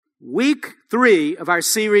week 3 of our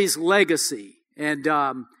series Legacy, and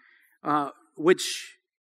which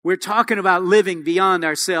we're talking about living beyond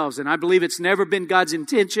ourselves. And I believe it's never been God's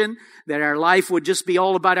intention that our life would just be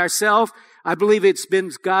all about ourselves. I believe it's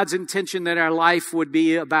been God's intention that our life would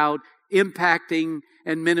be about impacting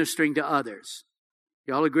and ministering to others.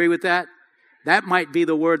 Y'all agree with that? That might be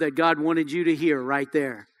the word that God wanted you to hear right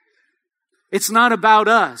there. It's not about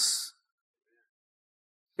us.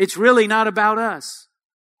 It's really not about us.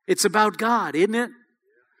 It's about God, isn't it?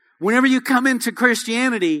 Whenever you come into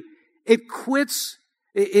Christianity,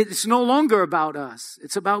 it's no longer about us.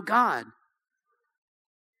 It's about God.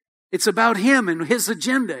 It's about Him and His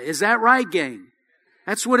agenda. Is that right, gang?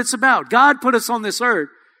 That's what it's about. God put us on this earth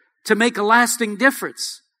to make a lasting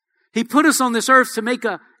difference. He put us on this earth to make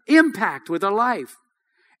an impact with our life.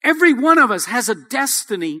 Every one of us has a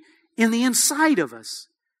destiny in the inside of us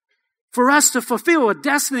for us to fulfill, a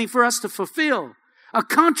destiny for us to fulfill, a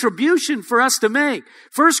contribution for us to make.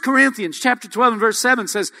 1 Corinthians chapter 12 and verse 7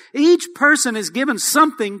 says, each person is given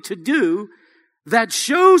something to do that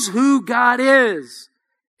shows who God is.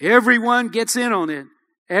 Everyone gets in on it.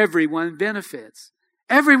 Everyone benefits.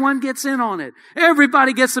 Everyone gets in on it.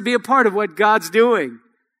 Everybody gets to be a part of what God's doing.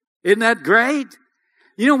 Isn't that great?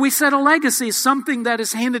 You know, we said a legacy is something that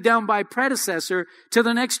is handed down by predecessor to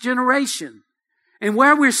the next generation. And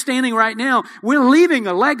where we're standing right now, we're leaving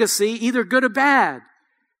a legacy, either good or bad.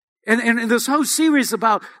 And this whole series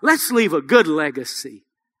about, let's leave a good legacy.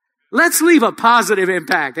 Let's leave a positive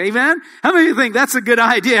impact. Amen? How many of you think that's a good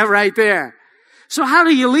idea right there? So how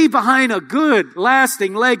do you leave behind a good,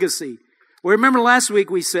 lasting legacy? Well, remember last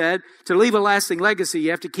week we said, to leave a lasting legacy,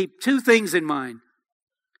 you have to keep 2 things in mind.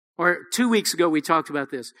 Or 2 weeks ago we talked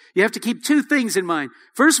about this. You have to keep 2 things in mind.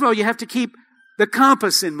 First of all, you have to keep the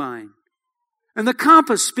compass in mind. And the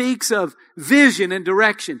compass speaks of vision and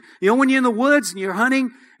direction. You know, when you're in the woods and you're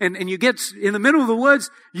hunting and you get in the middle of the woods,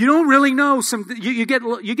 you don't really know you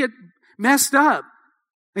get messed up.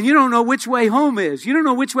 And you don't know which way home is. You don't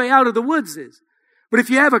know which way out of the woods is. But if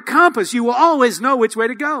you have a compass, you will always know which way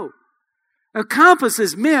to go. A compass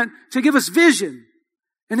is meant to give us vision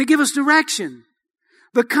and to give us direction.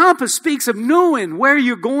 The compass speaks of knowing where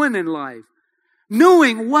you're going in life,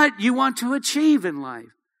 knowing what you want to achieve in life.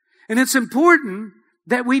 And it's important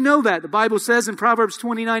that we know that. The Bible says in Proverbs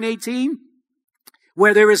 29:18,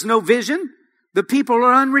 where there is no vision, the people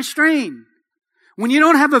are unrestrained. When you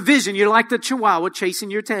don't have a vision, you're like the chihuahua chasing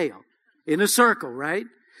your tail in a circle, right?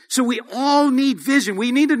 So we all need vision.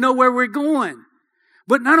 We need to know where we're going.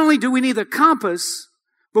 But not only do we need the compass,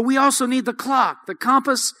 but we also need the clock, the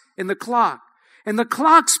compass and the clock. And the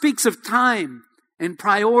clock speaks of time and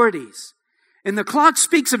priorities. And the clock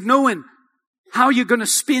speaks of knowing how you're going to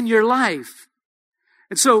spend your life.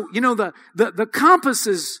 And so, you know, the compass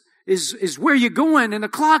is where you're going, and the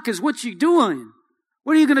clock is what you're doing.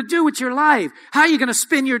 What are you going to do with your life? How are you going to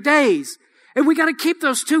spend your days? And we got to keep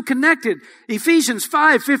those 2 connected. Ephesians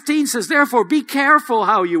 5:15 says, therefore be careful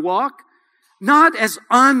how you walk, not as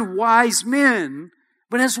unwise men,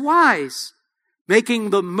 but as wise, making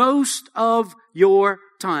the most of your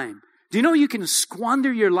time. Do you know you can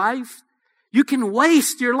squander your life? You can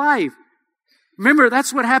waste your life. Remember,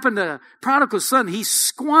 that's what happened to the prodigal son. He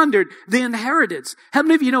squandered the inheritance. How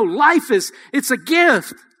many of you know it's a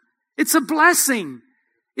gift. It's a blessing.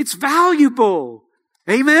 It's valuable.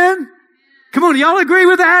 Amen? Come on, y'all agree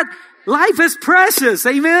with that? Life is precious.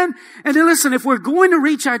 Amen? And then listen, if we're going to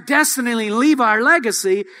reach our destiny and leave our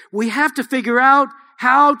legacy, we have to figure out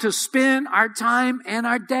how to spend our time and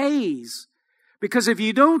our days. Because if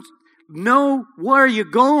you don't know where you're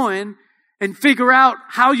going and figure out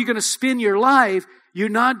how you're going to spend your life, you're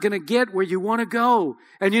not going to get where you want to go.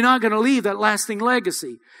 And you're not going to leave that lasting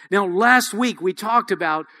legacy. Now, last week we talked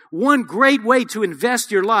about one great way to invest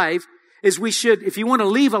your life is if you want to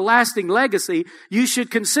leave a lasting legacy, you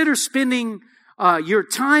should consider spending your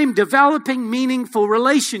time developing meaningful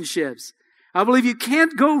relationships. I believe you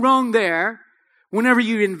can't go wrong there whenever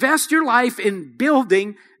you invest your life in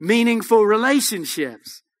building meaningful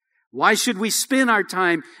relationships. Why should we spend our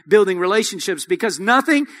time building relationships? Because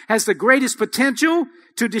nothing has the greatest potential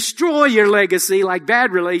to destroy your legacy like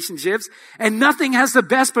bad relationships, and nothing has the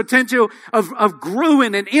best potential of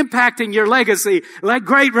growing and impacting your legacy like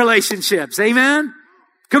great relationships. Amen?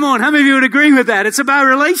 Come on, how many of you would agree with that? It's about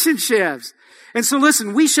relationships. And so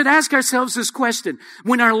listen, we should ask ourselves this question.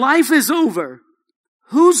 When our life is over,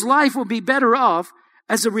 whose life will be better off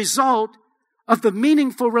as a result of the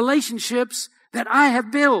meaningful relationships that I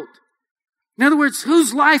have built? In other words,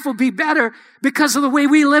 whose life will be better because of the way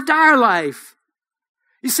we lived our life?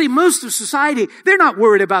 You see, most of society, they're not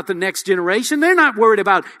worried about the next generation. They're not worried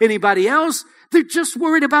about anybody else. They're just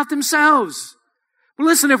worried about themselves. But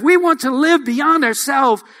listen, if we want to live beyond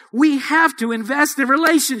ourselves, we have to invest in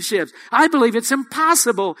relationships. I believe it's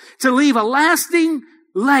impossible to leave a lasting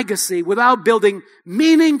legacy without building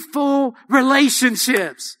meaningful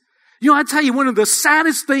relationships. You know, I tell you, one of the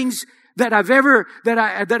saddest things that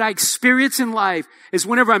I experience in life is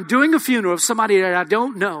whenever I'm doing a funeral of somebody that I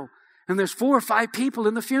don't know, and there's 4 or 5 people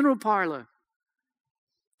in the funeral parlor.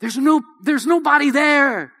 There's nobody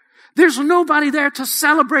there. There's nobody there to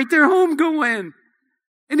celebrate their homegoing.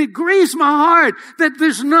 And it grieves my heart that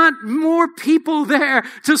there's not more people there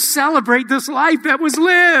to celebrate this life that was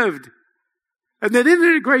lived. And that isn't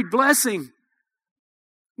it a great blessing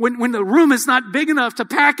when the room is not big enough to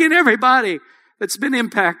pack in everybody that's been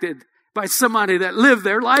impacted by somebody that lived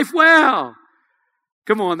their life well.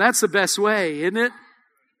 Come on, that's the best way, isn't it?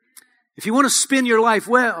 If you want to spend your life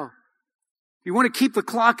well, if you want to keep the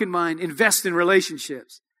clock in mind, invest in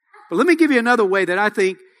relationships. But let me give you another way that I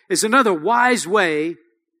think is another wise way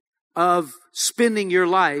of spending your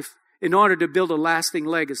life in order to build a lasting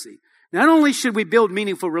legacy. Not only should we build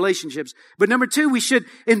meaningful relationships, but number 2, we should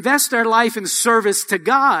invest our life in service to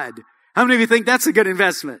God. How many of you think that's a good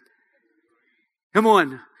investment? Come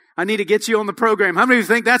on. I need to get you on the program. How many of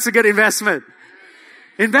you think that's a good investment?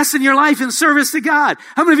 Invest in your life in service to God.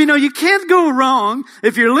 How many of you know you can't go wrong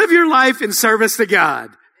if you live your life in service to God?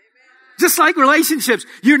 Amen. Just like relationships.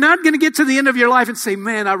 You're not going to get to the end of your life and say,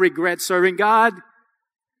 man, I regret serving God.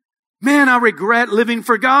 Man, I regret living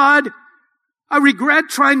for God. I regret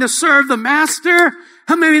trying to serve the master.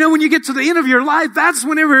 How many of you know when you get to the end of your life, that's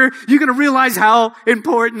whenever you're going to realize how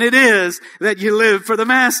important it is that you live for the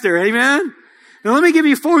master. Amen? Now let me give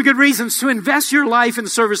you 4 good reasons to invest your life in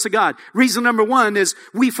service to God. Reason number 1 is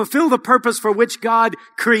we fulfill the purpose for which God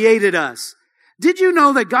created us. Did you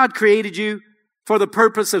know that God created you for the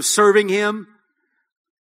purpose of serving Him?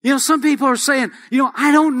 You know, some people are saying,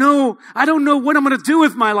 I don't know what I'm going to do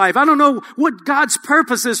with my life. I don't know what God's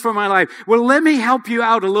purpose is for my life. Well, let me help you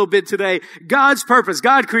out a little bit today. God's purpose.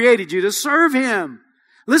 God created you to serve Him.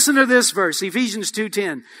 Listen to this verse, Ephesians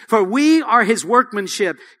 2:10. For we are His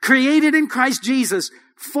workmanship, created in Christ Jesus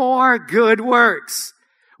for good works,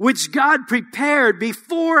 which God prepared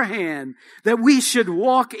beforehand that we should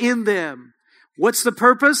walk in them. What's the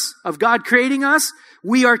purpose of God creating us?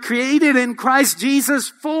 We are created in Christ Jesus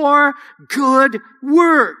for good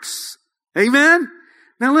works. Amen?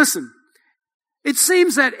 Now listen, it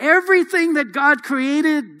seems that everything that God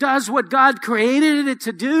created does what God created it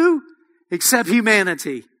to do, except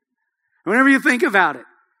humanity. Whenever you think about it,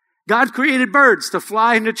 God created birds to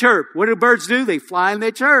fly and to chirp. What do birds do? They fly and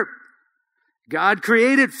they chirp. God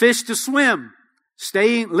created fish to swim,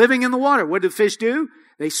 living in the water. What do fish do?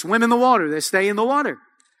 They swim in the water. They stay in the water.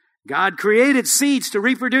 God created seeds to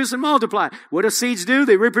reproduce and multiply. What do seeds do?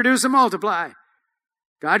 They reproduce and multiply.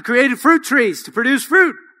 God created fruit trees to produce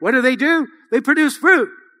fruit. What do? They produce fruit.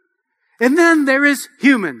 And then there is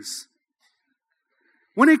humans.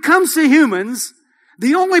 When it comes to humans,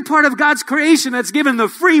 the only part of God's creation that's given the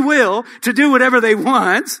free will to do whatever they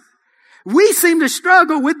want, we seem to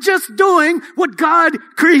struggle with just doing what God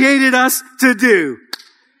created us to do.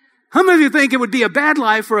 How many of you think it would be a bad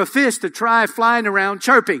life for a fish to try flying around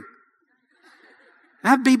chirping?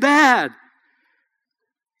 That'd be bad.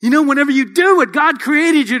 You know, whenever you do what God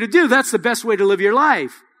created you to do, that's the best way to live your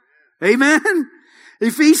life. Amen?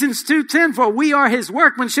 Ephesians 2:10, for we are His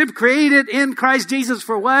workmanship, created in Christ Jesus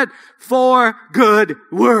for what? For good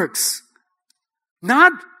works.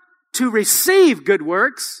 Not to receive good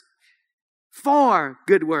works, for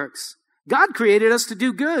good works. God created us to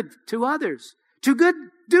do good to others, to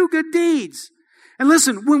do good deeds. And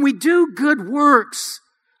listen, when we do good works,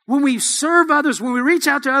 when we serve others, when we reach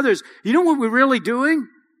out to others, you know what we're really doing?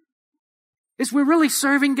 Is we're really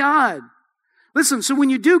serving God. Listen, so when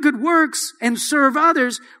you do good works and serve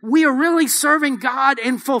others, we are really serving God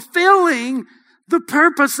and fulfilling the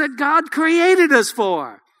purpose that God created us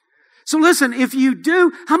for. So listen, if you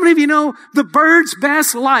do, how many of you know the bird's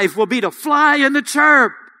best life will be to fly and to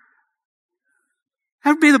chirp?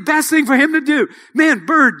 That would be the best thing for him to do. Man,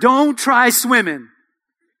 bird, don't try swimming.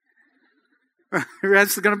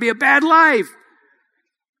 That's going to be a bad life.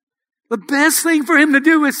 The best thing for him to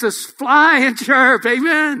do is to fly and chirp.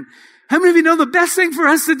 Amen. How many of you know the best thing for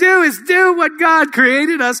us to do is do what God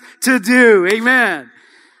created us to do? Amen.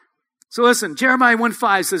 So listen, Jeremiah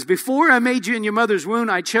 1:5 says, before I made you in your mother's womb,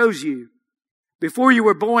 I chose you. Before you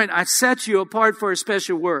were born, I set you apart for a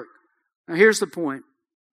special work. Now here's the point.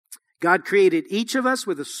 God created each of us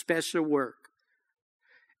with a special work.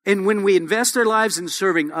 And when we invest our lives in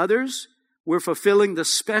serving others, we're fulfilling the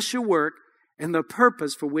special work and the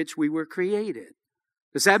purpose for which we were created.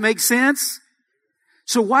 Does that make sense?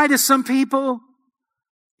 So why do some people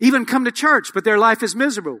even come to church, but their life is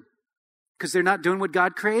miserable? Because they're not doing what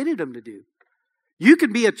God created them to do. You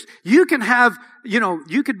could be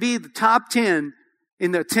the top 10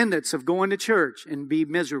 in the attendance of going to church and be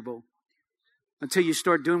miserable until you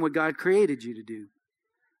start doing what God created you to do.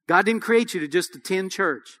 God didn't create you to just attend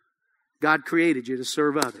church. God created you to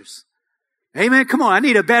serve others. Amen. Come on, I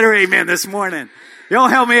need a better amen this morning. Y'all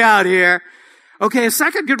help me out here. Okay, a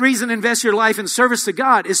second good reason to invest your life in service to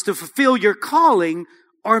God is to fulfill your calling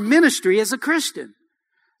or ministry as a Christian.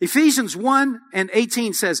 Ephesians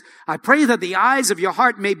 1:18 says, I pray that the eyes of your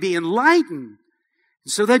heart may be enlightened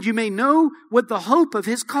so that you may know what the hope of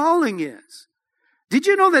His calling is. Did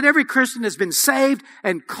you know that every Christian has been saved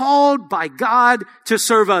and called by God to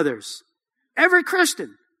serve others? Every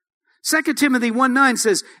Christian. 2 Timothy 1:9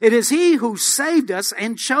 says, it is He who saved us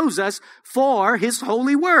and chose us for His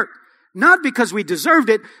holy work. Not because we deserved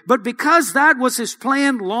it, but because that was His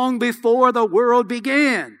plan long before the world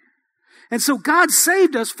began. And so God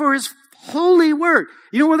saved us for His holy work.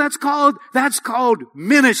 You know what that's called? That's called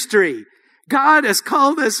ministry. God has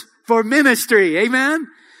called us for ministry. Amen?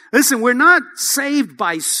 Listen, we're not saved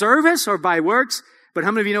by service or by works, but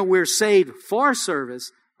how many of you know we're saved for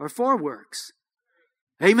service or for works?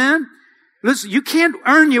 Amen? Listen, you can't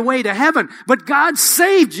earn your way to heaven, but God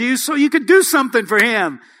saved you so you could do something for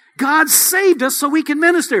Him. God saved us so we can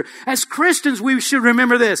minister. As Christians, we should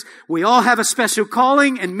remember this. We all have a special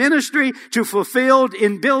calling and ministry to fulfill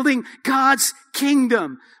in building God's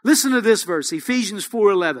kingdom. Listen to this verse, Ephesians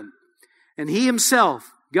 4:11. And He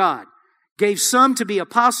Himself, God, gave some to be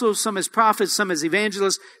apostles, some as prophets, some as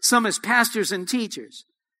evangelists, some as pastors and teachers.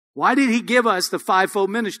 Why did He give us the fivefold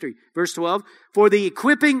ministry? Verse 12, for the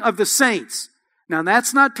equipping of the saints. Now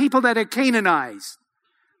that's not people that are Canaanized.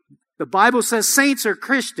 The Bible says saints are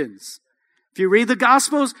Christians. If you read the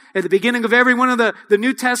Gospels, at the beginning of every one of the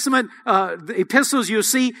New Testament the epistles, you'll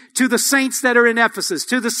see to the saints that are in Ephesus,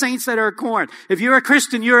 to the saints that are at Corinth. If you're a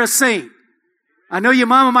Christian, you're a saint. I know your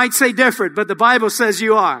mama might say different, but the Bible says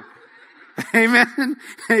you are. Amen?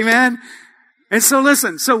 Amen? And so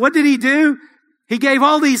listen, so what did He do? He gave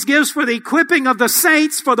all these gifts for the equipping of the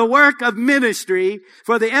saints, for the work of ministry,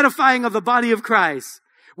 for the edifying of the body of Christ.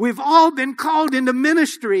 We've all been called into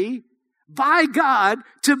ministry by God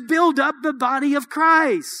to build up the body of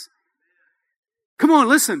Christ. Come on,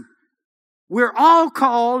 listen. We're all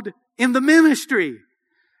called in the ministry.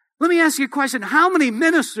 Let me ask you a question. How many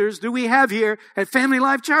ministers do we have here at Family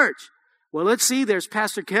Life Church? Well, let's see. There's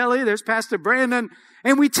Pastor Kelly. There's Pastor Brandon.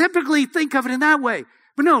 And we typically think of it in that way.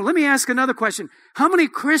 But no, let me ask another question. How many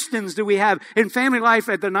Christians do we have in Family Life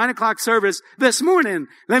at the 9:00 service this morning?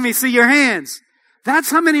 Let me see your hands.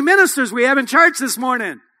 That's how many ministers we have in church this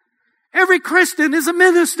morning. Every Christian is a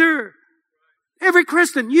minister. Every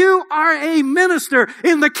Christian, you are a minister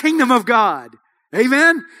in the kingdom of God.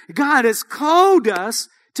 Amen? God has called us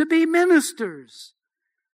to be ministers.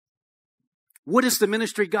 What is the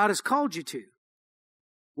ministry God has called you to?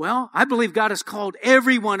 Well, I believe God has called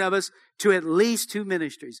every one of us to at least 2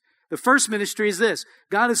 ministries. The first ministry is this.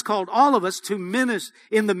 God has called all of us to minister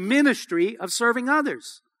in the ministry of serving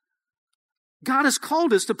others. God has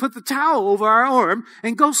called us to put the towel over our arm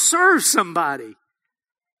and go serve somebody.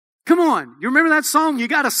 Come on. You remember that song? You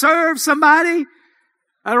got to serve somebody?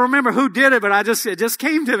 I don't remember who did it, but it just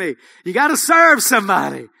came to me. You got to serve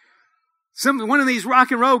somebody. One of these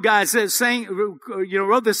rock and roll guys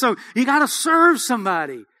wrote this song. You got to serve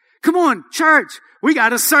somebody. Come on, church. We got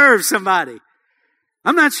to serve somebody.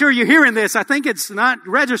 I'm not sure you're hearing this. I think it's not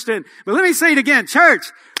registering. But let me say it again. Church,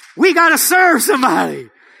 we got to serve somebody.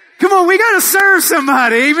 Come on, we got to serve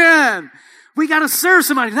somebody. Amen. We got to serve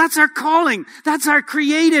somebody. That's our calling. That's our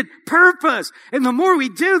created purpose. And the more we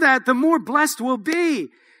do that, the more blessed we'll be.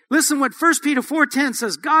 Listen what 1 Peter 4:10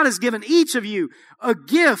 says. God has given each of you a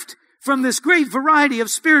gift from this great variety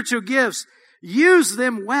of spiritual gifts. Use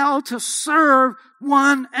them well to serve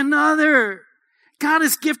one another. God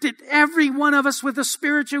has gifted every one of us with a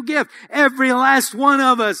spiritual gift. Every last one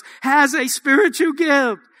of us has a spiritual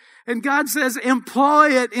gift. And God says,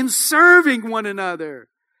 employ it in serving one another.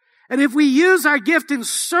 And if we use our gift in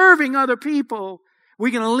serving other people,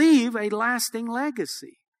 we're going to leave a lasting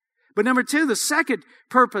legacy. But number 2, the second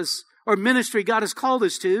purpose or ministry God has called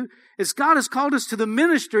us to is God has called us to the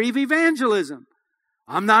ministry of evangelism.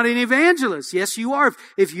 I'm not an evangelist. Yes, you are.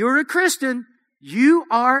 If you're a Christian, you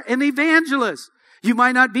are an evangelist. You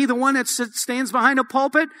might not be the one that stands behind a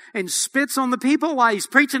pulpit and spits on the people while he's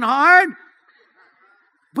preaching hard.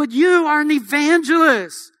 But you are an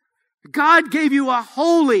evangelist. God gave you a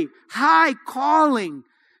holy, high calling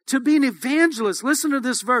to be an evangelist. Listen to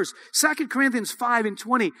this verse, 2 Corinthians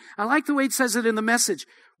 5:20. I like the way it says it in the Message.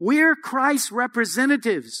 We're Christ's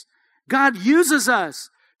representatives. God uses us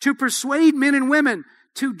to persuade men and women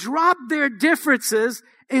to drop their differences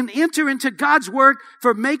and enter into God's work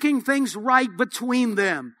for making things right between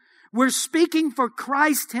them. We're speaking for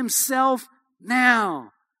Christ Himself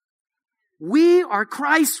now. We are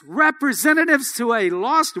Christ's representatives to a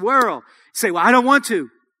lost world. You say, well, I don't want to.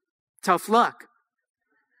 Tough luck.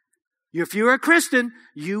 If you're a Christian,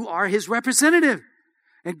 you are His representative.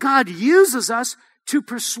 And God uses us to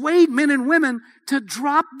persuade men and women to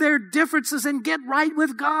drop their differences and get right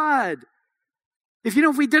with God. If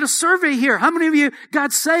we did a survey here, how many of you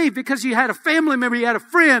got saved because you had a family member, you had a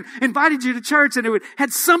friend, invited you to church, and it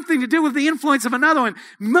had something to do with the influence of another one?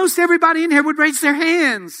 Most everybody in here would raise their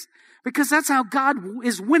hands. Because that's how God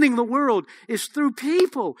is winning the world, is through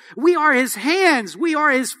people. We are His hands. We are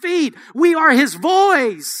His feet. We are His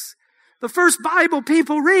voice. The first Bible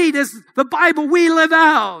people read is the Bible we live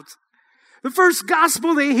out. The first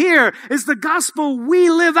gospel they hear is the gospel we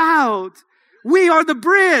live out. We are the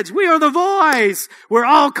bridge. We are the voice. We're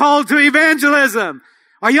all called to evangelism.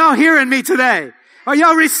 Are y'all hearing me today? Are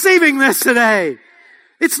y'all receiving this today?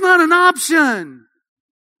 It's not an option.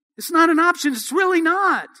 It's not an option. It's really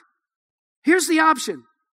not. Here's the option.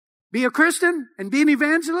 Be a Christian and be an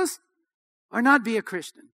evangelist, or not be a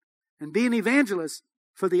Christian and be an evangelist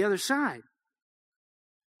for the other side.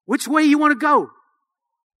 Which way you want to go?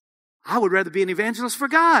 I would rather be an evangelist for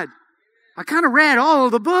God. I kind of read all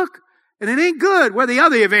of the book, and it ain't good where the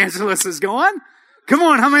other evangelist is going. Come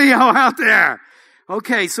on, how many of y'all out there?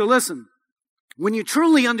 Okay, so listen. When you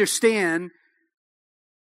truly understand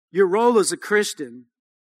your role as a Christian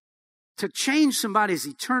to change somebody's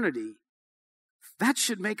eternity, that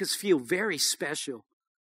should make us feel very special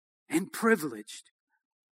and privileged.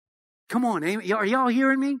 Come on, are y'all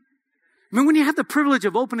hearing me? I mean, when you have the privilege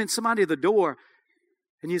of opening somebody the door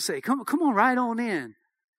and you say, come on, right on in.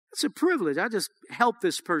 That's a privilege. I just helped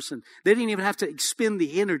this person. They didn't even have to expend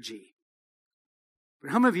the energy.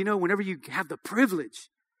 But how many of you know whenever you have the privilege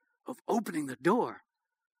of opening the door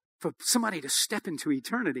for somebody to step into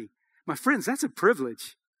eternity, my friends, that's a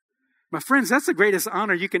privilege. My friends, that's the greatest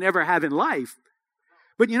honor you can ever have in life.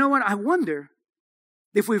 But you know what? I wonder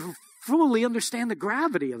if we fully understand the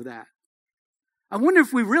gravity of that. I wonder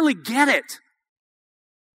if we really get it.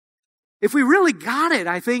 If we really got it,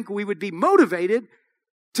 I think we would be motivated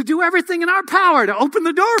to do everything in our power to open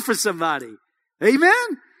the door for somebody.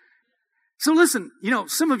 Amen? So listen,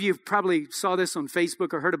 some of you probably saw this on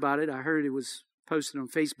Facebook or heard about it. I heard it was posted on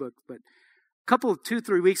Facebook. But a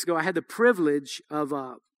 2-3 weeks ago, I had the privilege of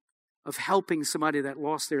helping somebody that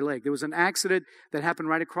lost their leg. There was an accident that happened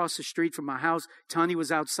right across the street from my house. Tanya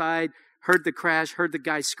was outside, heard the crash, heard the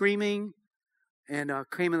guy screaming, and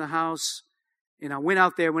came in the house. And I went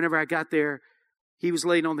out there. Whenever I got there, he was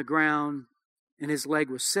laying on the ground, and his leg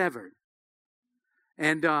was severed.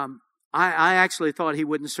 And I actually thought he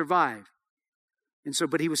wouldn't survive.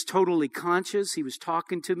 But he was totally conscious. He was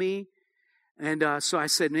talking to me. And so I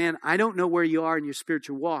said, man, I don't know where you are in your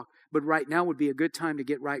spiritual walk, but right now would be a good time to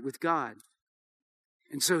get right with God.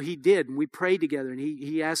 And so he did, and we prayed together, and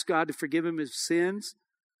he asked God to forgive him his sins.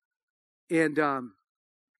 And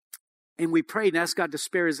we prayed and asked God to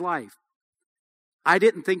spare his life. I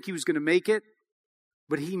didn't think he was going to make it,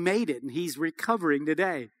 but he made it, and he's recovering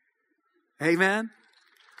today. Amen?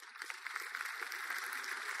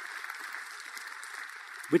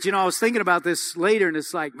 But, I was thinking about this later, and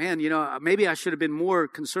it's like, man, maybe I should have been more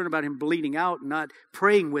concerned about him bleeding out and not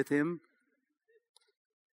praying with him.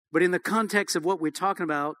 But in the context of what we're talking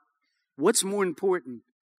about, what's more important?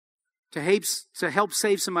 To help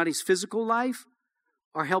save somebody's physical life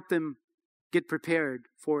or help them get prepared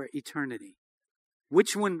for eternity?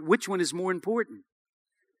 Which one is more important?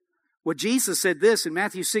 Well, Jesus said this in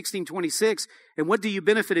Matthew 16:26, and what do you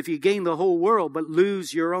benefit if you gain the whole world but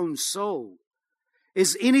lose your own soul?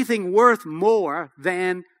 Is anything worth more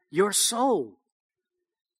than your soul?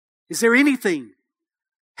 Is there anything?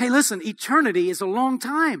 Hey, listen, eternity is a long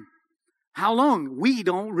time. How long? We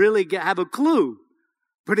don't really have a clue,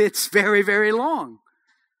 but it's very, very long.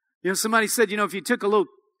 Somebody said, if you took a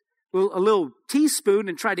little teaspoon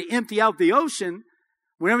and tried to empty out the ocean,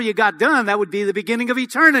 whenever you got done, that would be the beginning of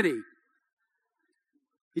eternity.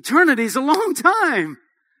 Eternity is a long time.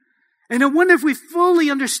 And I wonder if we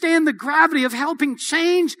fully understand the gravity of helping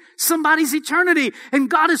change somebody's eternity. And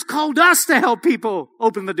God has called us to help people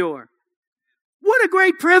open the door. What a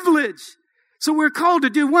great privilege. So we're called to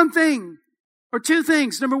do one thing or two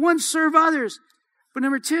things. Number one, serve others. But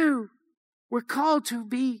number two, we're called to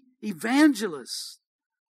be evangelists.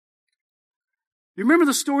 You remember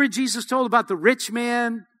the story Jesus told about the rich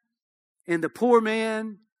man and the poor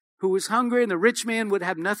man who was hungry, and the rich man would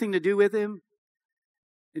have nothing to do with him?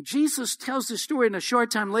 And Jesus tells the story, and a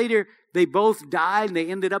short time later, they both died, and they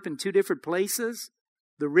ended up in two different places.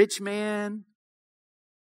 The rich man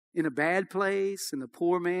in a bad place, and the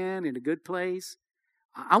poor man in a good place.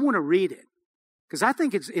 I want to read it, because I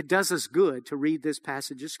think it does us good to read this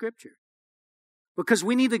passage of Scripture. Because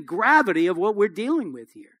we need the gravity of what we're dealing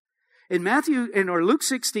with here. In Luke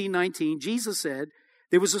 16:19, Jesus said,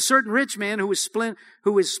 there was a certain rich man who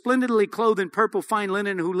was splendidly clothed in purple fine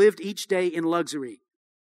linen, who lived each day in luxury.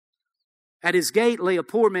 At his gate lay a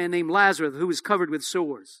poor man named Lazarus, who was covered with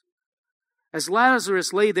sores. As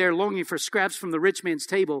Lazarus lay there longing for scraps from the rich man's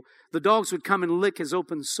table, the dogs would come and lick his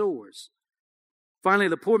open sores. Finally,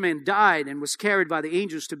 the poor man died and was carried by the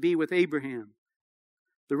angels to be with Abraham.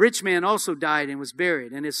 The rich man also died and was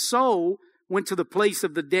buried, and his soul went to the place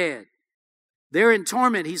of the dead. There in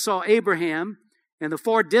torment he saw Abraham and the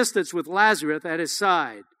far distance with Lazarus at his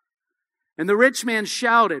side. And the rich man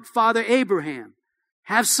shouted, Father Abraham,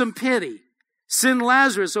 have some pity. Send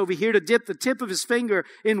Lazarus over here to dip the tip of his finger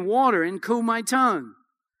in water and cool my tongue.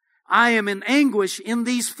 I am in anguish in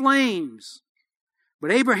these flames.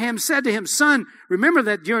 But Abraham said to him, Son, remember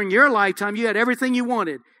that during your lifetime you had everything you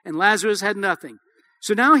wanted, and Lazarus had nothing.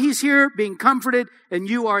 So now he's here being comforted, and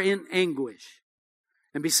you are in anguish.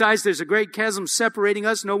 And besides, there's a great chasm separating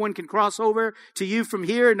us. No one can cross over to you from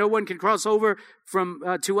here. No one can cross over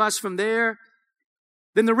to us from there.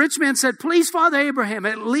 Then the rich man said, Please, Father Abraham,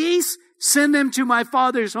 at least send them to my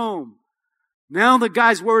father's home. Now the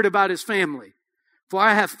guy's worried about his family. For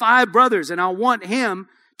I have 5 brothers, and I want him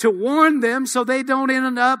to warn them so they don't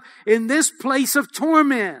end up in this place of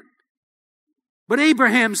torment. But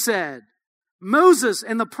Abraham said, Moses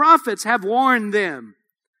and the prophets have warned them.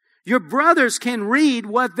 Your brothers can read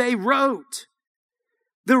what they wrote.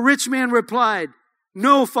 The rich man replied,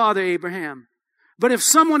 No, Father Abraham, but if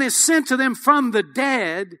someone is sent to them from the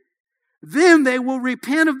dead, then they will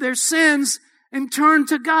repent of their sins and turn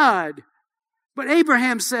to God. But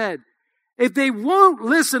Abraham said, If they won't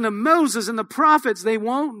listen to Moses and the prophets, they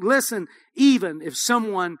won't listen even if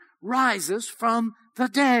someone rises from the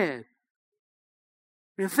dead.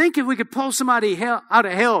 And think if we could pull somebody out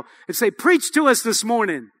of hell and say, Preach to us this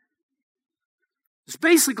morning. It's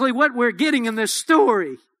basically what we're getting in this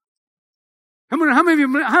story. How many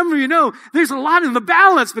of you know there's a lot in the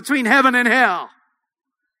balance between heaven and hell?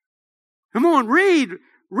 Come on, read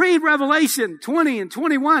Revelation 20 and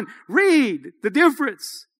 21. Read the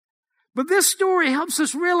difference. But this story helps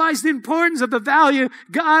us realize the importance of the value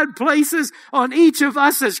God places on each of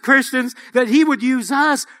us as Christians, that He would use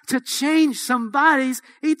us to change somebody's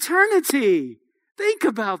eternity. Think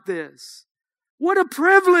about this. What a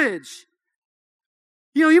privilege.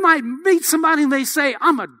 You know, you might meet somebody and they say,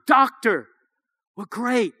 I'm a doctor. Well,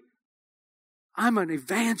 great. I'm an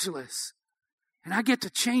evangelist. And I get to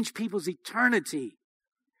change people's eternity.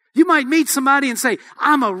 You might meet somebody and say,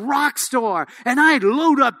 I'm a rock star. And I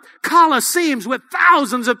load up coliseums with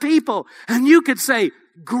thousands of people. And you could say,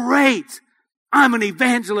 great. I'm an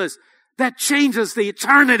evangelist. That changes the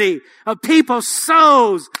eternity of people's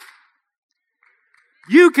souls.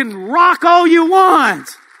 You can rock all you want.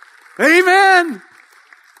 Amen.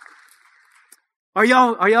 Are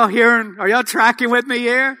y'all hearing? Are y'all tracking with me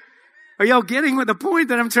here? Are y'all getting with the point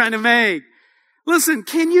that I'm trying to make? Listen,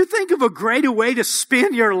 can you think of a greater way to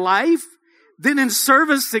spend your life than in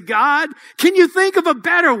service to God? Can you think of a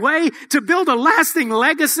better way to build a lasting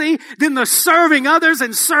legacy than the serving others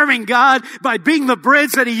and serving God by being the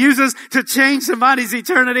bridge that He uses to change somebody's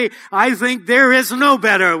eternity? I think there is no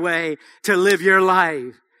better way to live your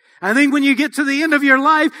life. I think when you get to the end of your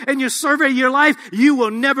life and you survey your life, you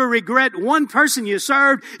will never regret one person you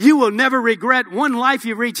served. You will never regret one life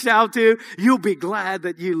you reached out to. You'll be glad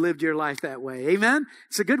that you lived your life that way. Amen?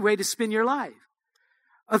 It's a good way to spend your life.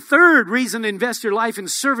 A third reason to invest your life in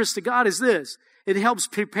service to God is this. It helps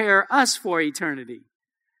prepare us for eternity.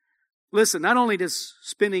 Listen, not only does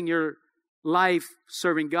spending your life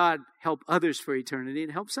serving God help others for eternity,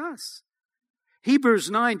 it helps us.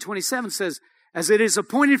 Hebrews 9:27 says, As it is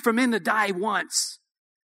appointed for men to die once,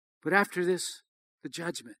 but after this, the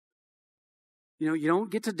judgment. You know, you don't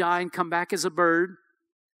get to die and come back as a bird.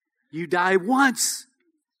 You die once.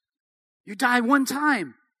 You die one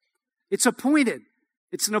time. It's appointed.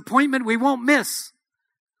 It's an appointment we won't miss.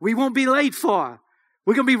 We won't be late for.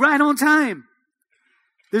 We're going to be right on time.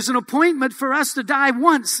 There's an appointment for us to die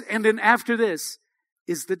once, and then after this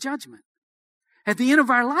is the judgment. At the end of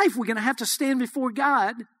our life, we're going to have to stand before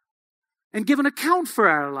God and give an account for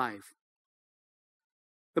our life.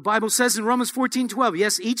 The Bible says in Romans 14:12,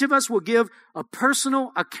 yes, each of us will give a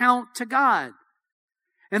personal account to God.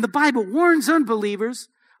 And the Bible warns unbelievers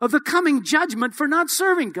of the coming judgment for not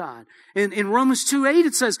serving God. In Romans 2:8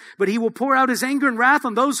 it says, but he will pour out his anger and wrath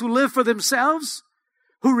on those who live for themselves,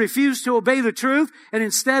 who refuse to obey the truth and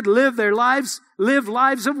instead live lives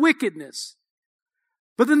of wickedness.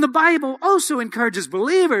 But then the Bible also encourages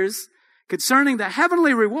believers concerning the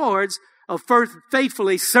heavenly rewards of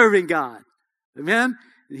faithfully serving God. Amen?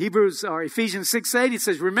 In Ephesians 6:8 it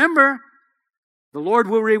says, remember, the Lord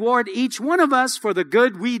will reward each one of us for the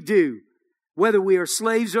good we do, whether we are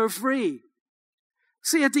slaves or free.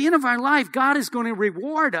 See, at the end of our life, God is going to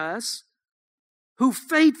reward us who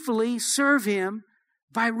faithfully serve Him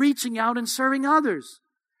by reaching out and serving others.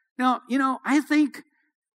 Now, I think,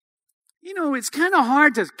 it's kind of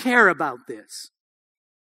hard to care about this.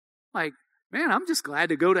 Like, man, I'm just glad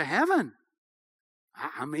to go to heaven.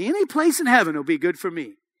 I mean, any place in heaven will be good for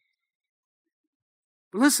me.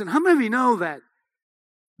 But listen, how many of you know that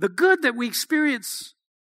the good that we experience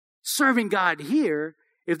serving God here,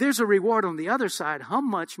 if there's a reward on the other side, how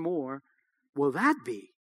much more will that be?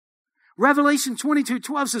 Revelation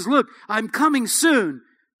 22:12 says, look, I'm coming soon,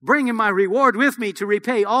 bringing my reward with me to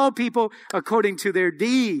repay all people according to their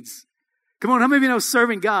deeds. Come on, how many of you know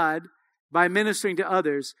serving God by ministering to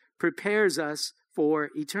others prepares us for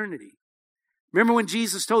eternity? Remember when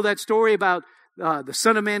Jesus told that story about the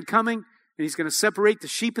Son of Man coming and He's going to separate the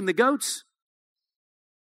sheep and the goats?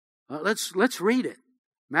 Let's read it.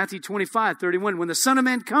 Matthew 25:31. When the Son of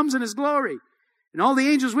Man comes in His glory and all the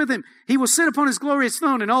angels with Him, He will sit upon His glorious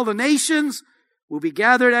throne, and all the nations will be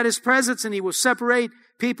gathered at His presence, and He will separate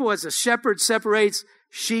people as a shepherd separates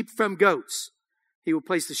sheep from goats. He will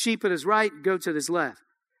place the sheep at His right and goats at His left.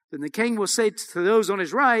 Then the King will say to those on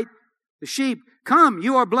His right, the sheep, come,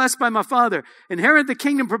 you are blessed by my Father. Inherit the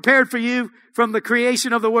kingdom prepared for you from the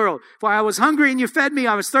creation of the world. For I was hungry and you fed me.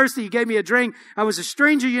 I was thirsty, you gave me a drink. I was a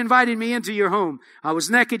stranger, you invited me into your home. I was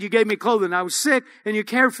naked, you gave me clothing. I was sick and you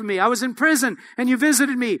cared for me. I was in prison and you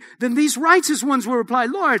visited me. Then these righteous ones will reply,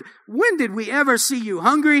 Lord, when did we ever see you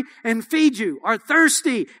hungry and feed you, or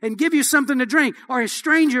thirsty and give you something to drink, or a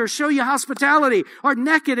stranger show you hospitality, or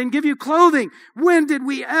naked and give you clothing? When did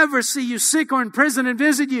we ever see you sick or in prison and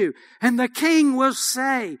visit you? And the King will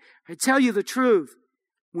say, I tell you the truth,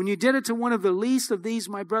 when you did it to one of the least of these,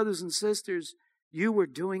 my brothers and sisters, you were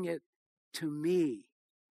doing it to me.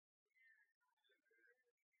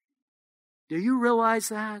 Do you realize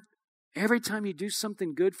that? Every time you do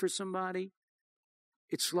something good for somebody,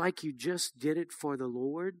 it's like you just did it for the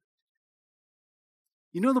Lord.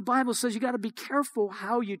 The Bible says you got to be careful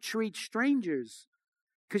how you treat strangers,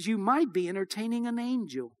 because you might be entertaining an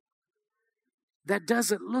angel that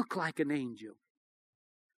doesn't look like an angel.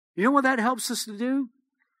 You know what that helps us to do?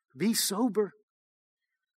 Be sober.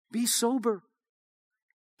 Be sober.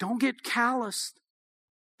 Don't get calloused.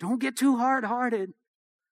 Don't get too hard-hearted.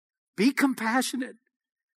 Be compassionate,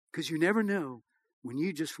 because you never know when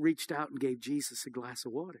you just reached out and gave Jesus a glass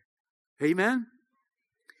of water. Amen?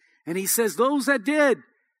 And He says, those that did,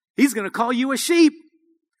 He's going to call you a sheep.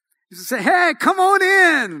 He's going to say, hey, come on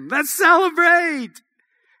in. Let's celebrate.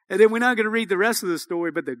 And then we're not going to read the rest of the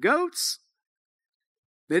story, but the goats,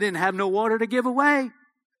 they didn't have no water to give away.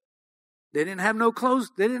 They didn't have no clothes.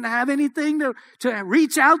 They didn't have anything to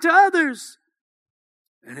reach out to others.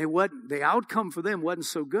 And the outcome for them wasn't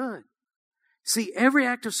so good. See, every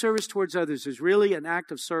act of service towards others is really an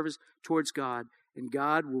act of service towards God, and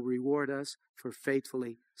God will reward us for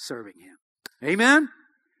faithfully serving Him. Amen?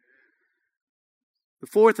 The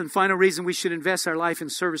fourth and final reason we should invest our life in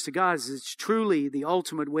service to God is it's truly the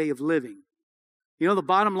ultimate way of living. The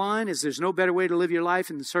bottom line is there's no better way to live your life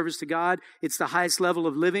in the service to God. It's the highest level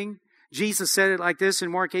of living. Jesus said it like this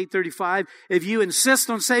in Mark 8:35. If you insist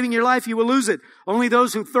on saving your life, you will lose it. Only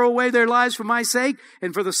those who throw away their lives for my sake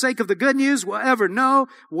and for the sake of the good news will ever know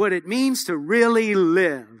what it means to really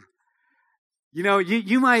live.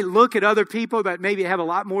 You might look at other people that maybe have a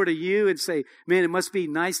lot more to you and say, man, it must be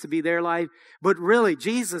nice to be their life. But really,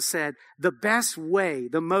 Jesus said the best way,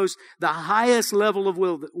 the highest level of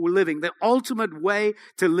living, the ultimate way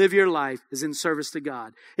to live your life is in service to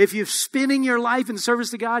God. If you're spending your life in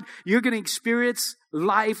service to God, you're going to experience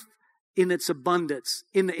life in its abundance,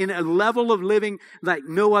 in a level of living like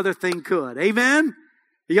no other thing could. Amen?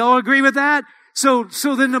 Y'all agree with that? So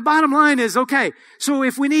then the bottom line is, okay, so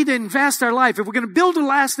if we need to invest our life, if we're going to build a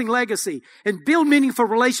lasting legacy and build meaningful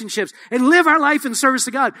relationships and live our life in service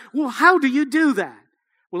to God, well, how do you do that?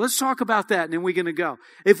 Well, let's talk about that and then we're going to go.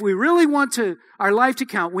 If we really want our life to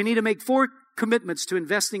count, we need to make 4 commitments to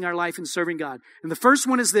investing our life in serving God. And the first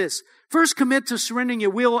one is this. First, commit to surrendering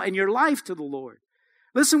your will and your life to the Lord.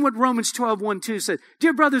 Listen what Romans 12:1-2 said.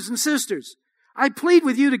 Dear brothers and sisters, I plead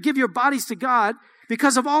with you to give your bodies to God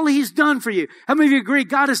because of all He's done for you. How many of you agree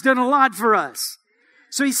God has done a lot for us?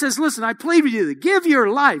 So he says, listen, I plead with you to give your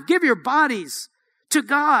life, give your bodies to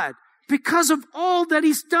God because of all that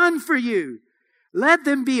He's done for you. Let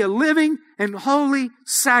them be a living and holy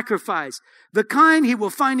sacrifice, the kind He will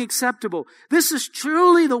find acceptable. This is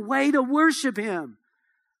truly the way to worship Him.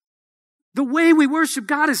 The way we worship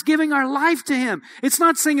God is giving our life to Him. It's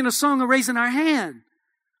not singing a song or raising our hand.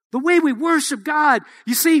 The way we worship God,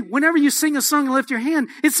 you see, whenever you sing a song and lift your hand,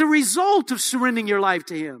 it's a result of surrendering your life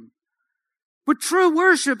to Him. But true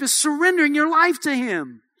worship is surrendering your life to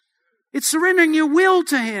Him. It's surrendering your will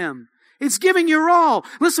to Him. It's giving your all.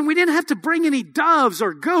 Listen, we didn't have to bring any doves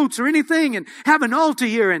or goats or anything and have an altar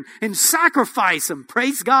here and sacrifice them.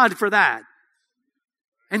 Praise God for that.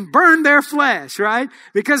 And burn their flesh, right?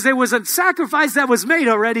 Because there was a sacrifice that was made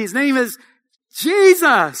already. His name is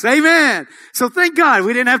Jesus. Amen. So thank God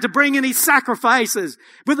we didn't have to bring any sacrifices.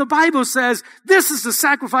 But the Bible says this is the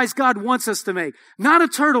sacrifice God wants us to make. Not a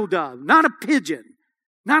turtle dove, not a pigeon,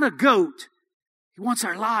 not a goat. He wants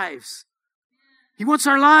our lives. He wants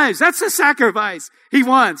our lives. That's the sacrifice He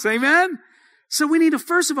wants. Amen. So we need to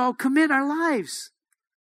first of all commit our lives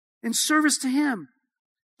in service to Him.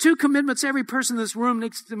 2 commitments every person in this room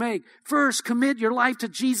needs to make. First, commit your life to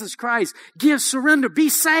Jesus Christ. Give, surrender, be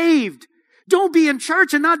saved. Don't be in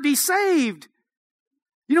church and not be saved.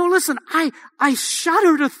 You know, listen, I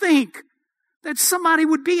shudder to think that somebody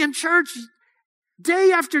would be in church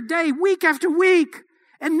day after day, week after week,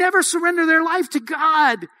 and never surrender their life to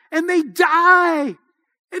God, and they die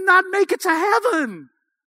and not make it to heaven.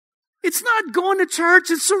 It's not going to church,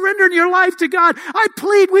 it's surrendering your life to God. I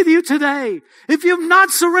plead with you today. If you've not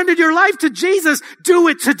surrendered your life to Jesus, do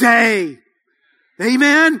it today.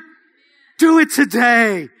 Amen? Do it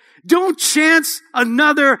today. Don't chance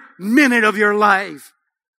another minute of your life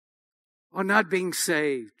on not being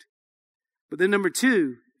saved. But then number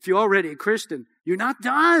 2, if you're already a Christian, you're not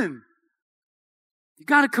done. You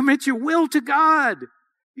got to commit your will to God.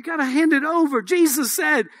 You got to hand it over. Jesus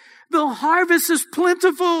said, the harvest is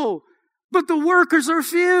plentiful, but the workers are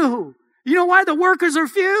few. You know why the workers are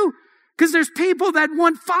few? Because there's people that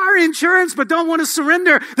want fire insurance but don't want to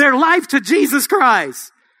surrender their life to Jesus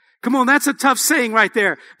Christ. Come on, that's a tough saying right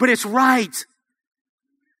there, but it's right.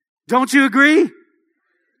 Don't you agree?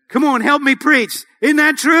 Come on, help me preach. Isn't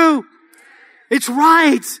that true? It's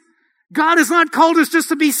right. God has not called us just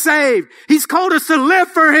to be saved. He's called us to live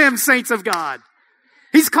for Him, saints of God.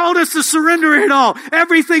 He's called us to surrender it all.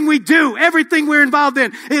 Everything we do, everything we're involved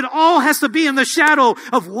in, it all has to be in the shadow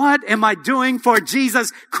of what am I doing for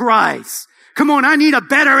Jesus Christ? Come on, I need a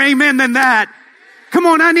better amen than that. Come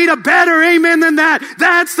on, I need a better amen than that.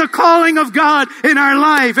 That's the calling of God in our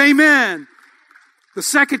life. Amen. The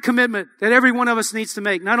second commitment that every one of us needs to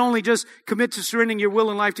make, not only just commit to surrendering your will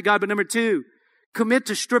and life to God, but number 2, commit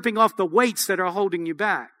to stripping off the weights that are holding you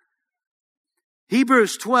back.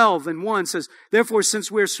 Hebrews 12:1 says, therefore, since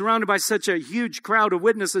we are surrounded by such a huge crowd of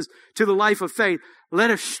witnesses to the life of faith, let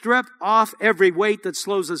us strip off every weight that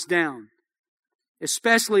slows us down,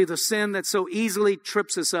 especially the sin that so easily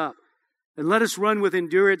trips us up. And let us run with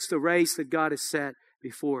endurance the race that God has set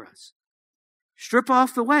before us. Strip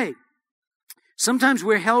off the weight. Sometimes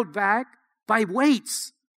we're held back by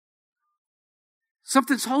weights.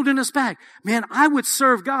 Something's holding us back. Man, I would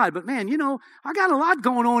serve God, but man, you know, I got a lot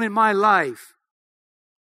going on in my life.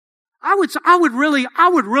 I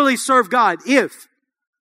would really serve God if.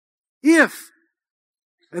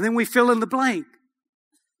 And then we fill in the blank.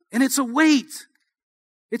 And it's a weight.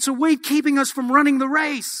 It's a weight keeping us from running the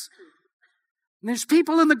race. And there's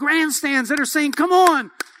people in the grandstands that are saying, come on,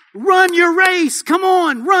 run your race. Come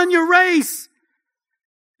on, run your race.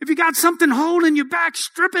 If you got something holding you back,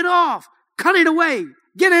 strip it off. Cut it away.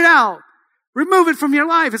 Get it out. Remove it from your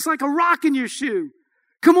life. It's like a rock in your shoe.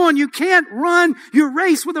 Come on, you can't run your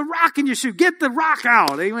race with a rock in your shoe. Get the rock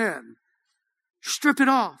out. Amen. Strip it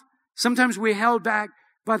off. Sometimes we're held back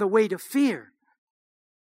by the weight of fear.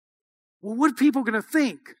 Well, what are people going to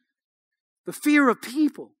think? The fear of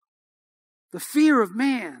people. The fear of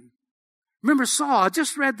man. Remember Saul? I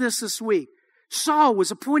just read this week. Saul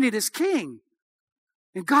was appointed as king.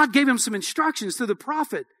 And God gave him some instructions through the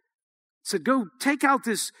prophet. Said, go take out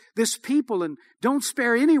this people and don't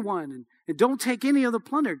spare anyone and don't take any of the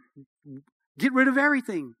plunder. Get rid of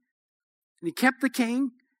everything. And he kept the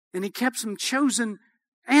king and he kept some chosen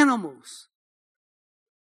animals.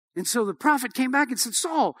 And so the prophet came back and said,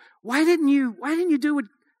 Saul, why didn't you do what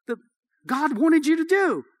God wanted you to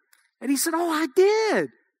do? And he said, oh, I did.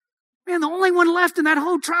 Man, the only one left in that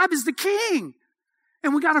whole tribe is the king.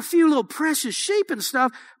 And we got a few little precious sheep and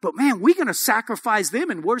stuff, but man, we're going to sacrifice them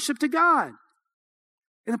and worship to God.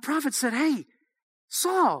 And the prophet said, hey,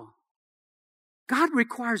 Saul, God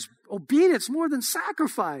requires obedience more than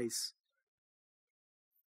sacrifice.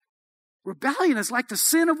 Rebellion is like the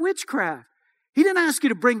sin of witchcraft. He didn't ask you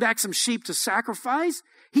to bring back some sheep to sacrifice.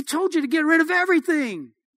 He told you to get rid of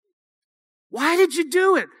everything. Why did you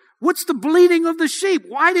do it? What's the bleating of the sheep?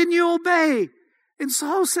 Why didn't you obey? And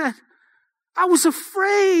Saul said, I was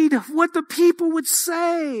afraid of what the people would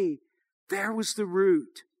say. There was the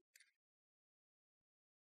root.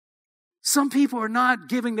 Some people are not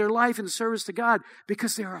giving their life in service to God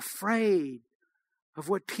because they're afraid of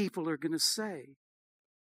what people are going to say.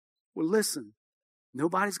 Well, listen,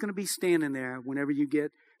 nobody's going to be standing there whenever you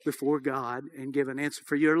get before God and give an answer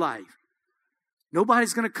for your life.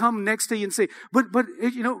 Nobody's going to come next to you and say, but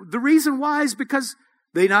the reason why is because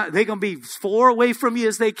they're going to be as far away from you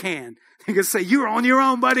as they can. They're going to say, you're on your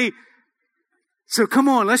own, buddy. So come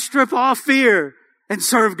on, let's strip off fear and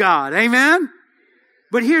serve God. Amen?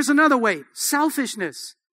 But here's another way.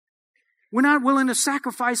 Selfishness. We're not willing to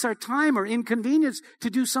sacrifice our time or inconvenience to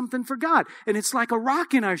do something for God. And it's like a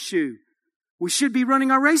rock in our shoe. We should be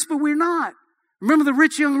running our race, but we're not. Remember the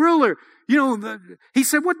rich young ruler? He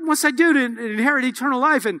said, what must I do to inherit eternal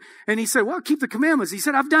life? And he said, well, keep the commandments. He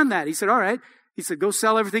said, I've done that. He said, all right. He said, go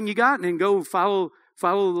sell everything you got and then go follow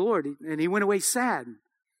the Lord. And he went away sad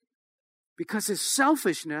because his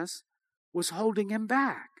selfishness was holding him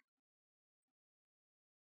back.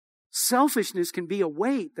 Selfishness can be a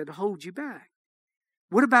weight that holds you back.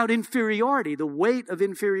 What about inferiority? The weight of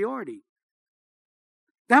inferiority.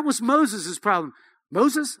 That was Moses' problem.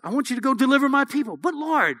 Moses, I want you to go deliver my people. But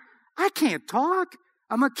Lord, I can't talk.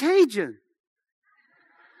 I'm a Cajun.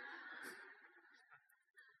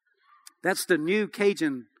 That's the new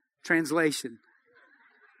Cajun translation.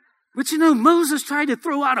 But Moses tried to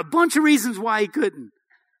throw out a bunch of reasons why he couldn't.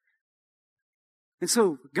 And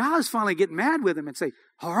so God's finally getting mad with him and say,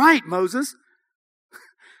 all right, Moses,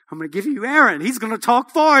 I'm going to give you Aaron. He's going to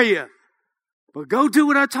talk for you. But go do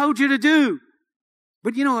what I told you to do.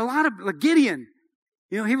 But a lot of Gideon,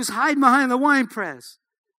 he was hiding behind the winepress.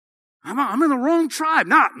 I'm in the wrong tribe.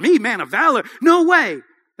 Not me, man of valor. No way.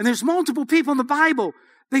 And there's multiple people in the Bible.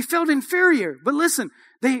 They felt inferior. But listen,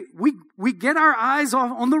 we get our eyes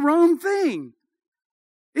off on the wrong thing.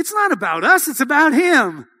 It's not about us. It's about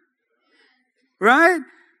Him. Right?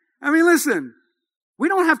 Listen, we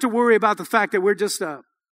don't have to worry about the fact that we're just a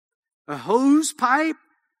hose pipe.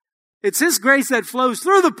 It's His grace that flows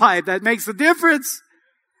through the pipe that makes the difference.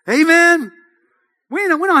 Amen? We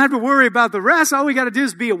don't have to worry about the rest. All we got to do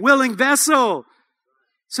is be a willing vessel.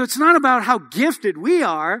 So it's not about how gifted we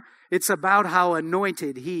are. It's about how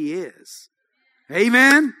anointed He is.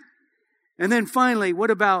 Amen? And then finally, what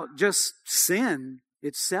about just sin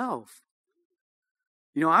itself?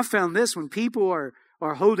 I found this when people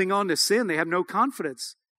are holding on to sin, they have no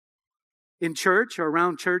confidence in church or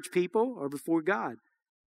around church people or before God.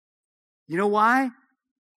 You know why?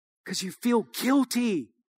 Because you feel guilty.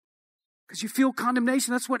 Because you feel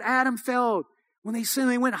condemnation. That's what Adam felt. When they sinned,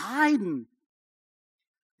 they went hiding.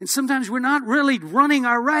 And sometimes we're not really running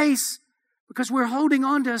our race because we're holding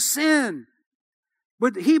on to sin.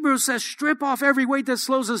 But Hebrews says, strip off every weight that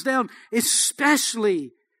slows us down,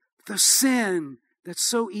 especially the sin that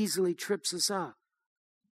so easily trips us up.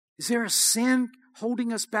 Is there a sin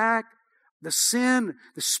holding us back? The sin,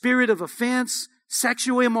 the spirit of offense,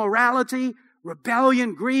 sexual immorality,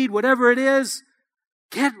 rebellion, greed, whatever it is,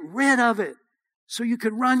 get rid of it so you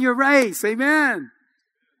can run your race. Amen.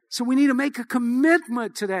 So we need to make a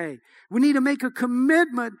commitment today. We need to make a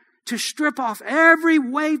commitment to strip off every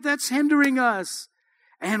weight that's hindering us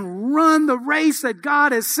and run the race that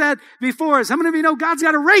God has set before us. How many of you know God's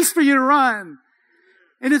got a race for you to run?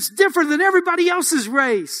 And it's different than everybody else's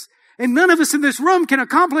race. And none of us in this room can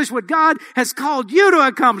accomplish what God has called you to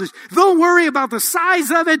accomplish. Don't worry about the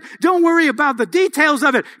size of it. Don't worry about the details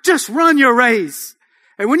of it. Just run your race.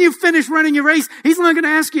 And when you finish running your race, He's not going to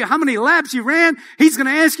ask you how many laps you ran. He's going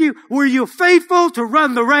to ask you, were you faithful to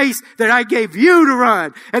run the race that I gave you to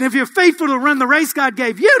run? And if you're faithful to run the race God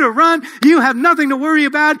gave you to run, you have nothing to worry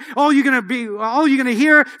about. All you're going to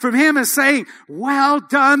hear from Him is saying, well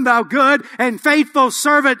done, thou good and faithful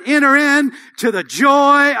servant, enter in to the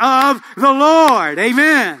joy of the Lord.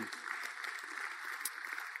 Amen.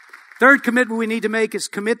 Third commitment we need to make is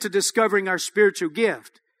commit to discovering our spiritual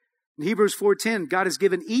gift. In Hebrews 4:10, God has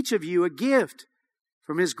given each of you a gift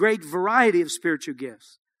from His great variety of spiritual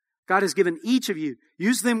gifts. God has given each of you.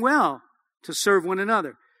 Use them well to serve one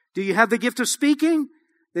another. Do you have the gift of speaking?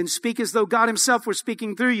 Then speak as though God Himself were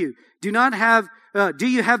speaking through you. Do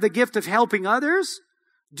you have the gift of helping others?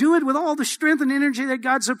 Do it with all the strength and energy that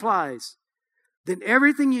God supplies. Then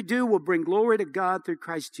everything you do will bring glory to God through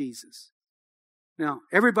Christ Jesus. Now,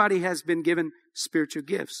 everybody has been given spiritual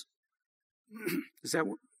gifts. Is that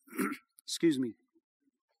what, excuse me.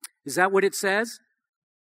 Is that what it says?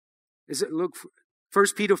 Is it, look, 1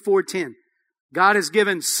 Peter 4:10. God has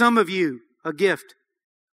given some of you a gift.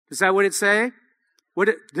 Is that what it say?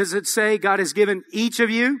 Does it say God has given each of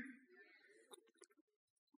you?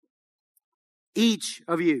 Each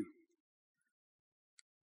of you.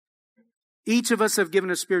 Each of us have given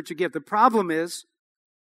a spiritual gift. The problem is,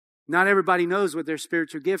 not everybody knows what their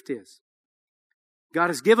spiritual gift is. God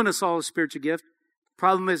has given us all a spiritual gift. The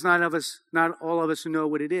problem is not all of us who know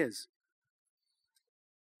what it is.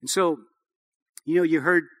 And so, you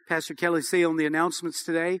heard Pastor Kelly say on the announcements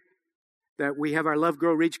today that we have our Love,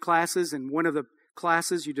 Grow, Reach classes, and one of the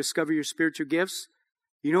classes, you discover your spiritual gifts.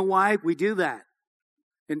 You know why we do that?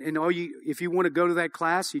 And if you want to go to that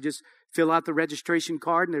class, you just fill out the registration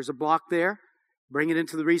card, and there's a block there. Bring it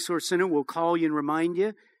into the Resource Center. We'll call you and remind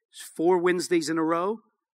you. It's 4 Wednesdays in a row.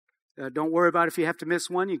 Don't worry about if you have to miss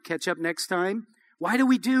one. You catch up next time. Why do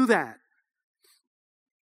we do that?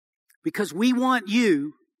 Because we want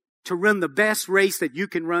you to run the best race that you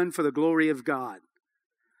can run for the glory of God.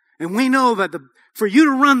 And we know that for you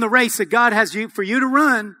to run the race that God has for you to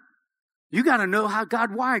run, you got to know how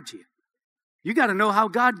God wired you. You got to know how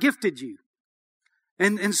God gifted you.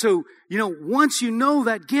 And so, once you know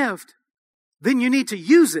that gift, then you need to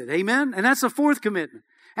use it. Amen? And that's the 4th commitment.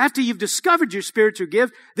 After you've discovered your spiritual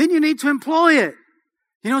gift, then you need to employ it.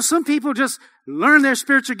 Some people just learn their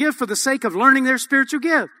spiritual gift for the sake of learning their spiritual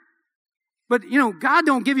gift. But, God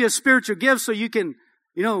don't give you a spiritual gift so you can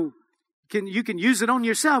use it on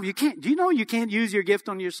yourself. You can't. Do you know you can't use your gift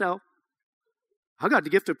on yourself? I got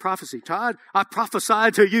the gift of prophecy. Todd, I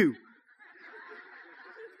prophesy to you.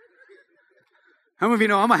 How many of you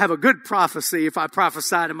know I'm going to have a good prophecy if I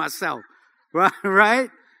prophesy to myself?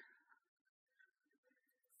 Right?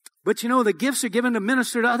 But the gifts are given to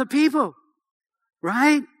minister to other people.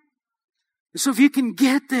 Right? So if you can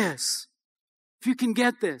get this,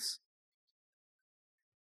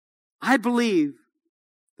 I believe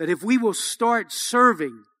that if we will start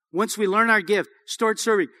serving, once we learn our gift, start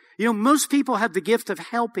serving. Most people have the gift of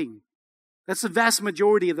helping. That's the vast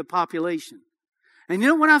majority of the population. And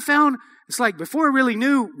what I found? It's like before I really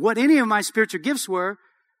knew what any of my spiritual gifts were,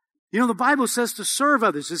 the Bible says to serve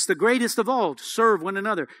others. It's the greatest of all, to serve one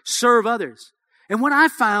another, serve others. And what I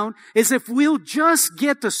found is if we'll just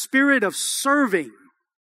get the spirit of serving,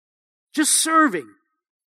 just serving,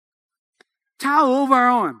 towel over our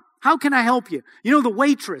arm. How can I help you? The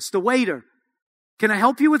waitress, the waiter. Can I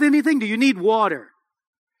help you with anything? Do you need water?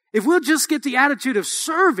 If we'll just get the attitude of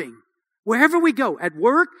serving, wherever we go, at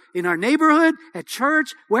work, in our neighborhood, at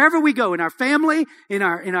church, wherever we go, in our family, in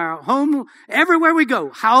our home, everywhere we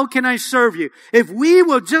go, how can I serve you? If we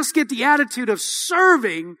will just get the attitude of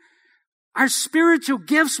serving, our spiritual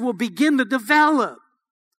gifts will begin to develop.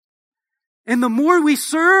 And the more we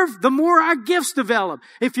serve, the more our gifts develop.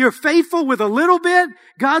 If you're faithful with a little bit,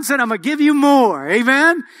 God said, I'm going to give you more.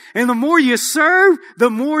 Amen? And the more you serve, the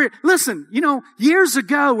more... Listen, years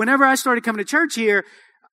ago, whenever I started coming to church here,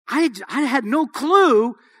 I had no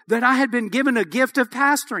clue that I had been given a gift of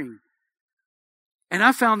pastoring. And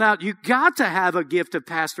I found out you got to have a gift of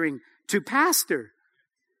pastoring to pastor.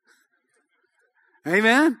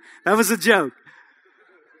 Amen? That was a joke.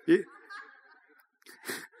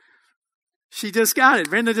 She just got it.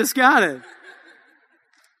 Brenda just got it.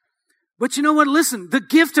 But you know what? Listen, the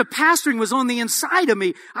gift of pastoring was on the inside of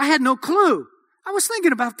me. I had no clue. I was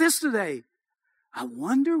thinking about this today. I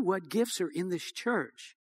wonder what gifts are in this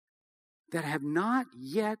church that have not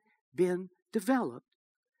yet been developed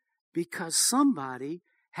because somebody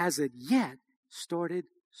hasn't yet started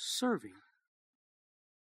serving.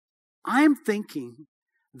 I'm thinking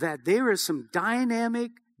that there are some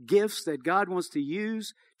dynamic gifts that God wants to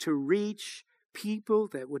use to reach people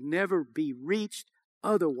that would never be reached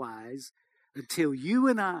otherwise until you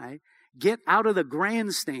and I get out of the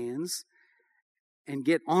grandstands and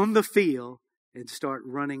get on the field and start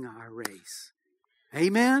running our race.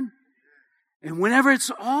 Amen? And whenever it's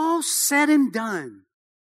all said and done,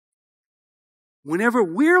 whenever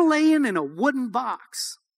we're laying in a wooden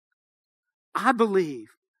box, I believe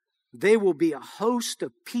there will be a host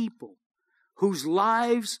of people whose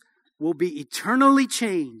lives will be eternally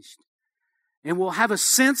changed and will have a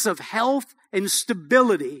sense of health and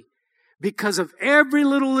stability because of every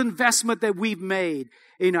little investment that we've made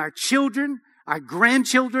in our children, our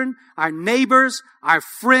grandchildren, our neighbors, our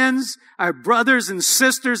friends, our brothers and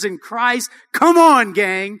sisters in Christ. Come on,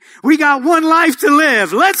 gang. We got one life to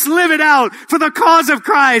live. Let's live it out for the cause of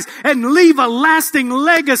Christ and leave a lasting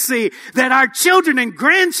legacy that our children and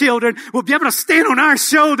grandchildren will be able to stand on our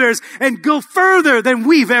shoulders and go further than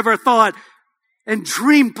we've ever thought and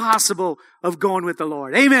dream possible of going with the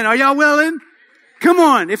Lord. Amen. Are y'all willing? Come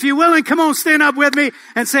on. If you're willing, come on, stand up with me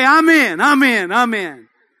and say, I'm in, I'm in, I'm in.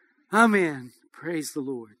 I'm in. Praise the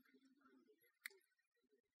Lord.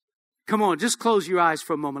 Come on, just close your eyes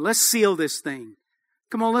for a moment. Let's seal this thing.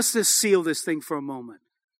 Come on, let's just seal this thing for a moment.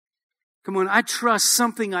 Come on, I trust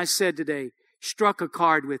something I said today struck a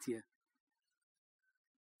chord with you.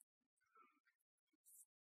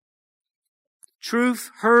 Truth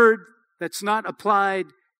heard that's not applied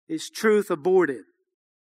is truth aborted.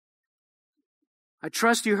 I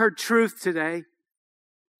trust you heard truth today.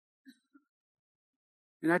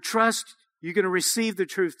 And I trust you're going to receive the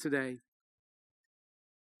truth today.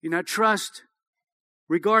 And I trust,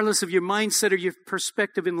 regardless of your mindset or your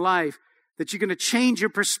perspective in life, that you're going to change your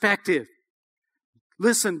perspective.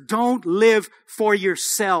 Listen, don't live for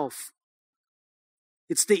yourself.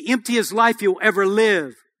 It's the emptiest life you'll ever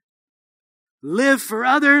live. Live for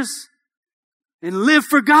others and live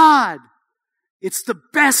for God. It's the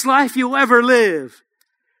best life you'll ever live.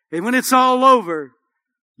 And when it's all over,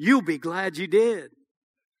 you'll be glad you did.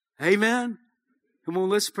 Amen. Come on,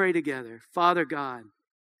 let's pray together. Father God,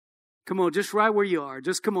 come on, just right where you are.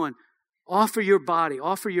 Just come on. Offer your body.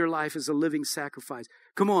 Offer your life as a living sacrifice.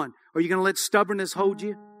 Come on. Are you going to let stubbornness hold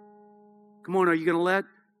you? Come on. Are you going to let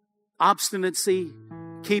obstinacy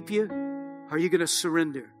keep you? Or are you going to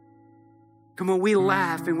surrender? Come on. We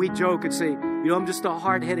laugh and we joke and say, you know, I'm just a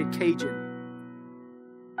hard-headed Cajun.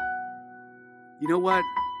 You know what?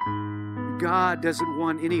 God doesn't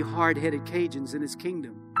want any hard-headed Cajuns in His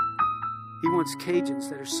kingdom. He wants Cajuns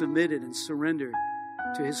that are submitted and surrendered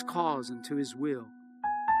to His cause and to His will.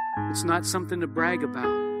 It's not something to brag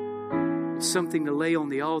about. It's something to lay on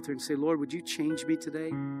the altar and say, Lord, would you change me today?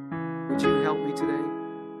 Would you help me today?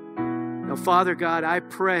 Now, Father God, I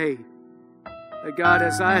pray that God,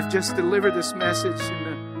 as I have just delivered this message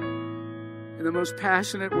in the most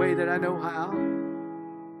passionate way that I know how,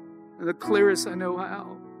 and the clearest I know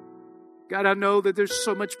how, God, I know that there's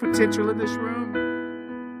so much potential in this room.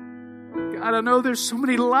 God, I know there's so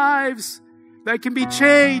many lives that can be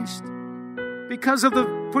changed because of the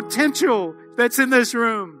potential that's in this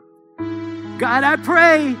room. God, I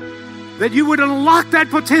pray that you would unlock that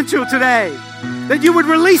potential today, that you would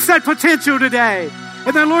release that potential today,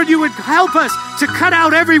 and that, Lord, you would help us to cut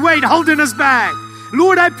out every weight holding us back.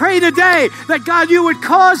 Lord, I pray today that, God, you would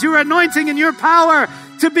cause your anointing and your power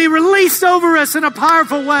to be released over us in a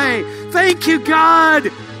powerful way. Thank you,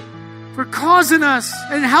 God, for causing us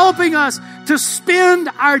and helping us to spend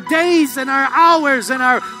our days and our hours and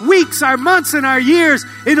our weeks, our months and our years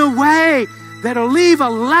in a way that'll leave a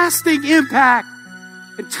lasting impact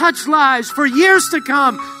and touch lives for years to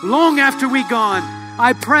come, long after we're gone.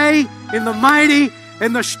 I pray in the mighty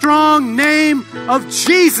and the strong name of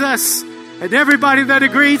Jesus. And everybody that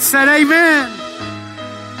agreed said amen.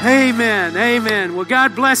 Amen. Amen. Well,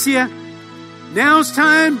 God bless you. Now's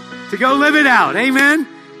time to go live it out. Amen.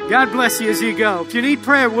 God bless you as you go. If you need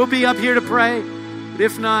prayer, we'll be up here to pray. But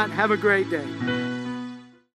if not, have a great day.